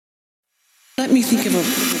Let me think of a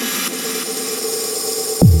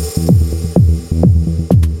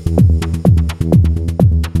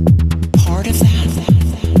part of that.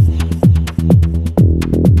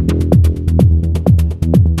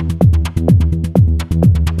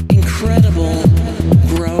 Incredible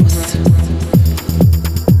growth.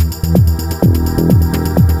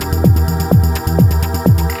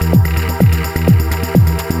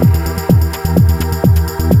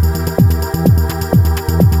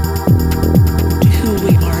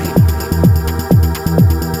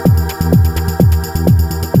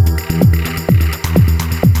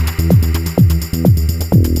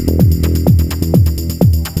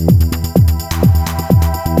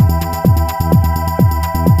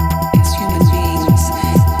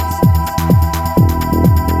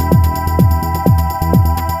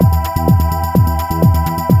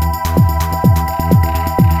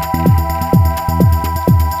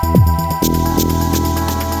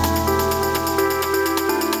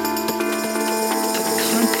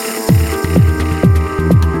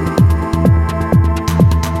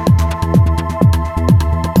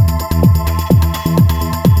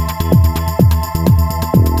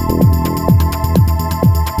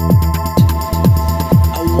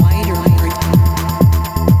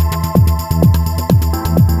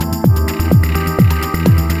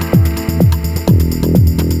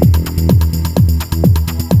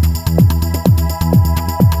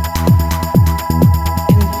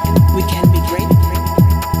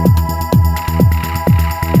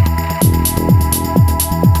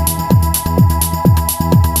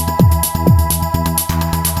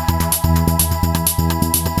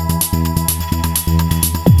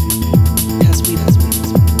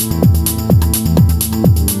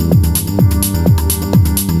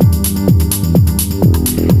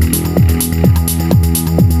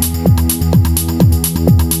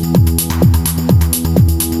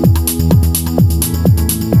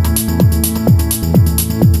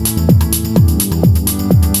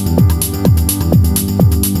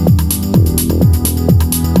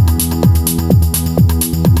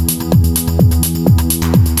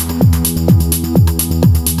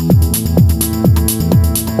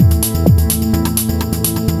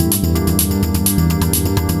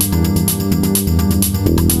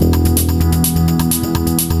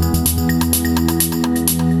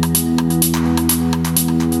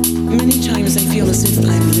 Many times I feel as if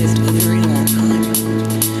I've lived a very long time.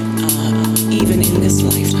 Even in this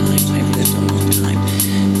lifetime, I've lived a long time.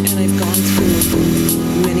 And I've gone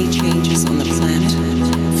through many changes on the planet,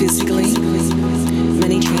 physically,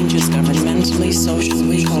 many changes governmentally,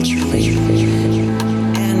 socially, culturally,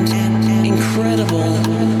 and incredible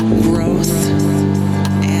growth.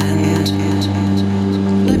 And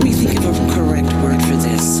let me think of a correct word for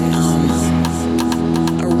this.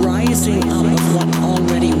 A rising up of what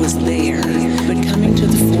already was there, but coming to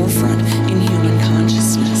the forefront in human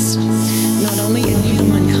consciousness. Not only in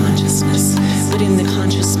human consciousness, but in the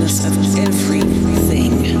consciousness of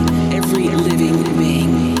everything, every living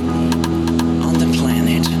being on the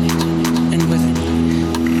planet and within the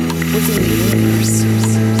universe.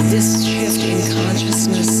 This shift in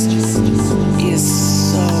consciousness is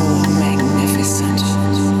so magnificent.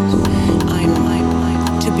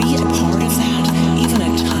 To be a part of that, even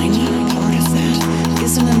a tiny part of that,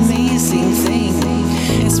 is an amazing thing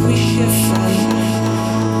as we shift from,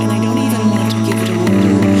 and I don't even want to give it a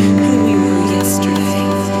word, who we were yesterday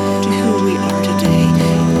to who we are today,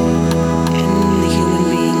 and the human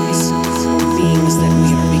beings or beings that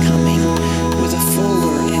we are becoming with a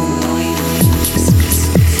fuller and wider consciousness.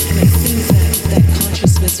 And I think that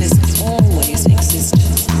consciousness has always existed.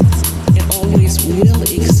 It always will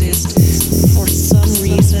exist for some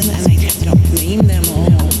reason, and I don't name them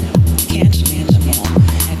all, can't name them all.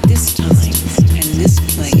 At this time and this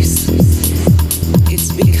place,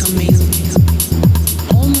 it's becoming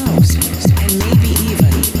almost, and maybe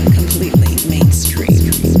even completely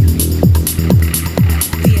mainstream.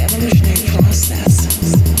 The evolutionary process,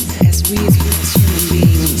 as we as human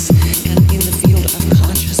beings and in the field of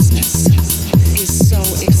consciousness, is so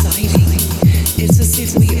exciting. It's as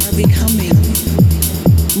if we are becoming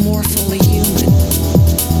more fully human,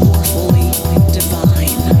 more fully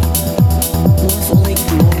divine, more fully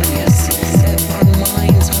glorious. That our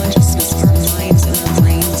minds, consciousness, our minds and our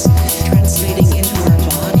brains translating into our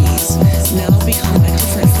bodies now become a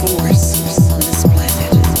different force on this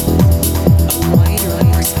planet. A wider,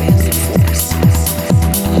 more expanded force.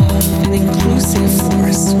 An inclusive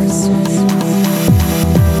force.